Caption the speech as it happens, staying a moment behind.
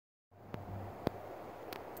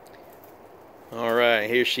Alright,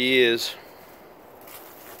 here she is.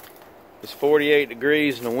 It's 48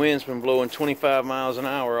 degrees and the wind's been blowing 25 miles an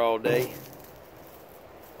hour all day.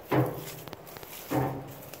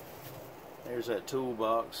 There's that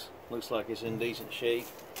toolbox. Looks like it's in decent shape.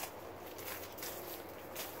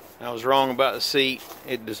 I was wrong about the seat.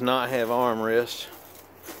 It does not have armrest.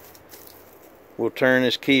 We'll turn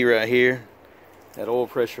this key right here. That oil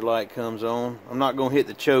pressure light comes on. I'm not going to hit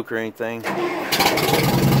the choke or anything.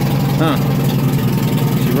 Huh.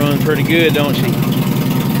 She runs pretty good, don't she?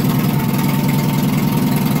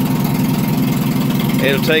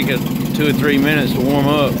 It'll take 2 or 3 minutes to warm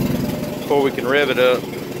up before we can rev it up.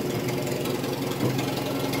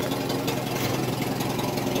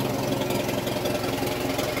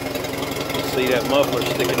 See that muffler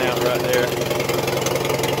sticking out right there.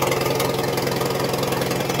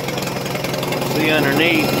 See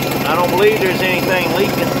underneath. I don't believe there's anything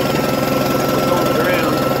leaking. Look on the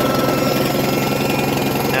ground.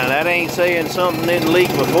 Now that ain't saying something didn't leak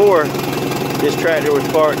before this tractor was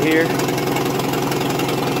parked here.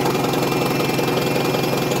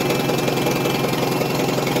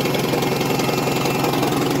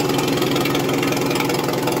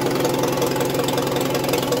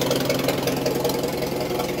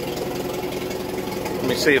 Let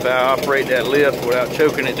me see if I operate that lift without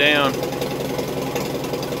choking it down.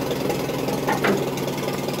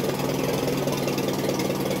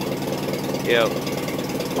 Yep.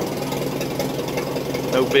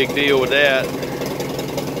 No big deal with that.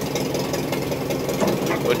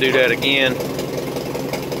 We'll do that again.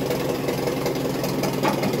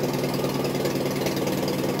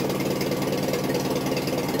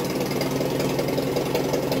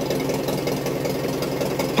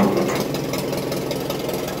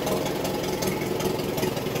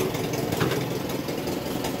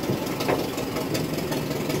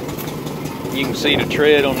 You can see the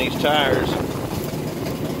tread on these tires.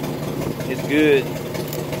 It's good.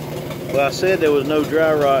 Well, I said there was no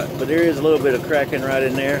dry rot, but there is a little bit of cracking right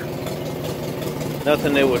in there.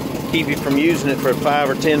 Nothing that would keep you from using it for 5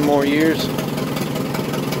 or 10 more years.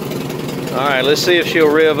 All right, let's see if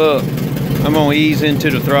she'll rev up. I'm gonna ease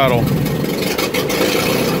into the throttle.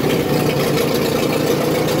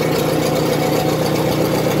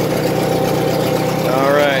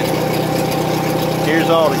 All right, here's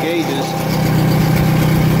all the gauges.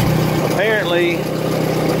 Apparently,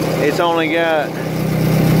 it's only got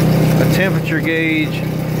a temperature gauge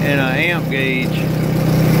and an amp gauge.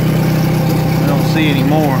 I don't see any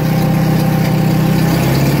more.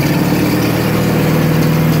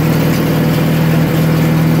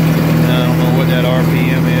 I don't know what that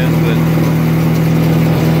RPM is, but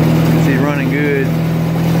she's running good.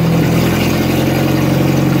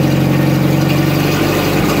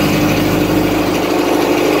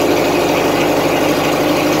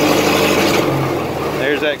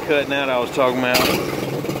 There's that cutting out I was talking about.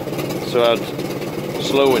 So I'd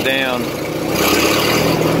slow it down.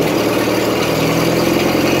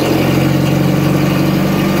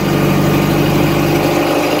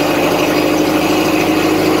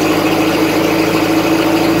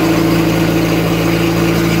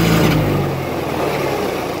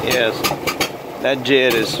 Yes, that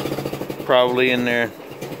jet is probably in there.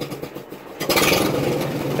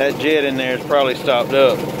 That jet in there is probably stopped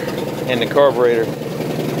up in the carburetor.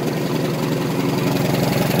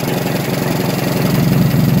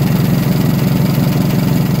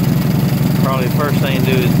 Probably the first thing to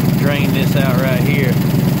do is drain this out right here.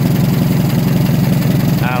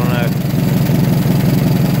 I don't know.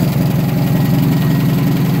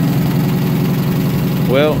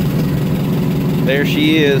 Well, there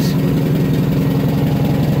she is.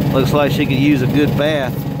 Looks like she could use a good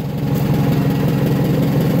bath.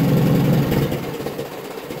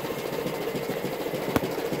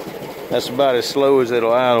 That's about as slow as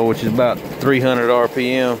it'll idle, which is about 300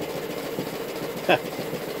 RPM.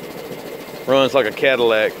 Runs like a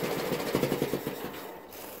Cadillac.